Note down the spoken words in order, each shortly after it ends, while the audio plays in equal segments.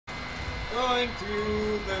Going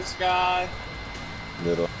through the sky.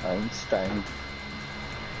 Little Einstein.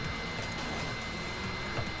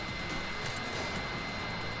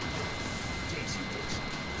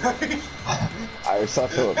 I saw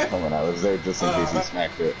Philip coming. I was there just in case he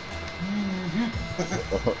smacked it.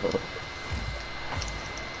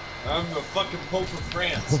 I'm the fucking Pope of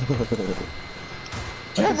France.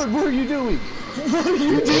 Cameron, what are you doing? What are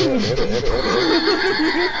you doing? What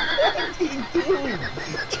are you doing?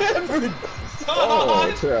 Cameron!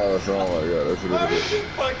 Oh, Travis, oh my god, that's I was just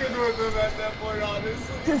fucking with them at that point,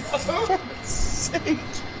 honestly. For fuck's sake.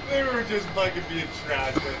 They were just fucking being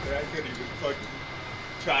trash right there. I couldn't even fucking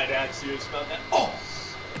try to actually smell that. Oh!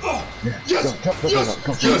 Oh! Yes! Yes! Yes!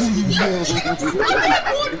 Yes!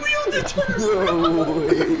 One wheel to turn! No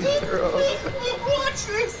way, bro. Watch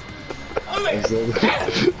this! I'm like... I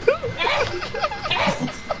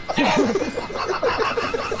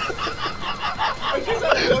just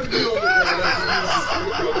had one wheel to turn.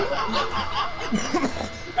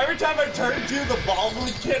 Every time I turned to, the ball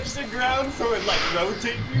would catch the ground, so it like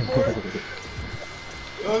rotate me more.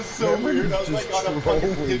 That was so weird. I was like on a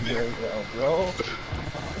fucking pivot right now, bro.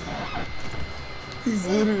 He's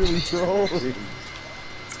literally trolling.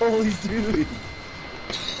 That's all he's doing.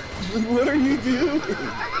 What are you doing?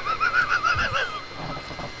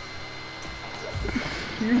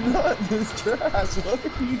 You're not this trash. What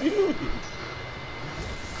are you doing?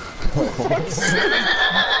 For fuck's sake.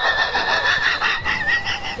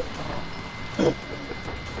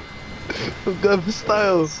 I'm going for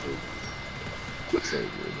style. So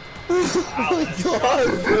good. Oh my god,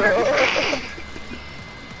 bro!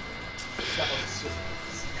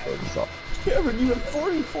 Cameron, you have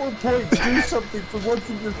 44 points. Do something for once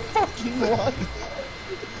in your fucking life.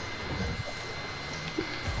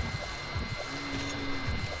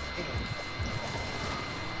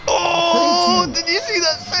 Oh, did you see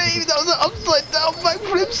that save? That was an upside down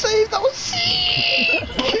backflip save. That was sick.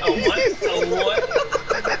 A what?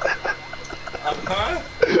 Huh?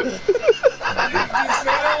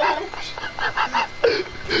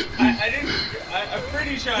 I didn't. I'm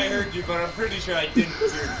pretty sure I heard you, but I'm pretty sure I didn't hear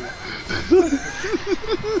you.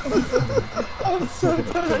 I'm so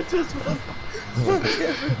glad I just won. Fuck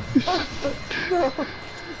Cameron. No.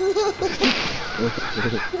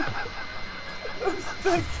 I'm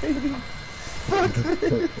spectating. Fuck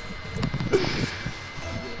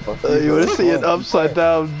this. You want to see an upside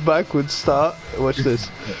down backwards start? Watch this.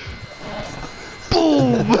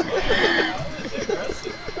 Boom!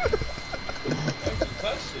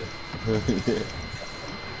 I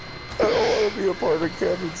don't want to be a part of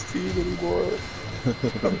Kevin's team anymore.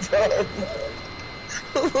 I'm done.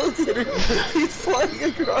 Look at him. He's flying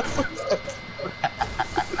across the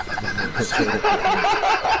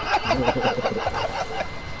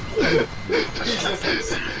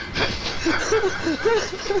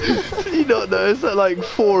You don't notice that like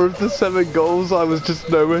 4 of the 7 goals I was just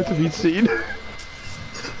nowhere to be seen?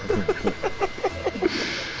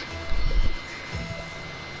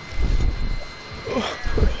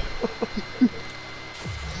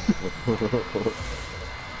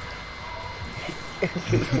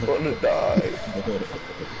 He's gonna die.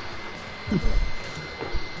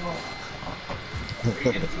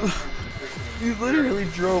 You literally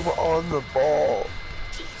drove on the ball.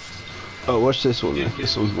 Oh, watch this one.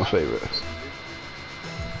 This one's my favourite.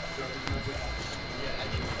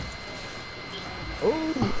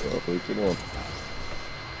 Oh, good one.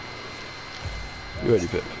 You ready,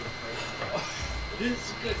 Pip?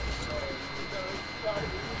 It's good.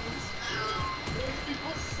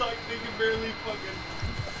 People suck. They can barely fucking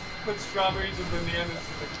put strawberries and bananas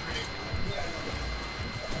in the cream.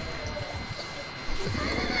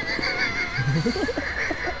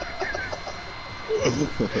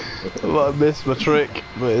 I missed my trick,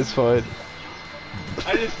 but it's fine.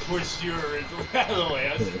 I just pushed you originally out of the way.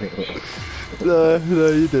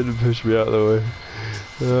 No, you didn't push me out of the way.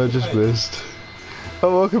 No, I just missed.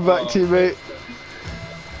 Oh, welcome back, teammate.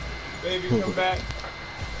 Baby, come back.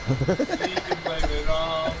 You can blame it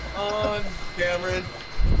all on Cameron.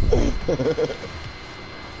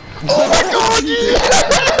 Oh my god!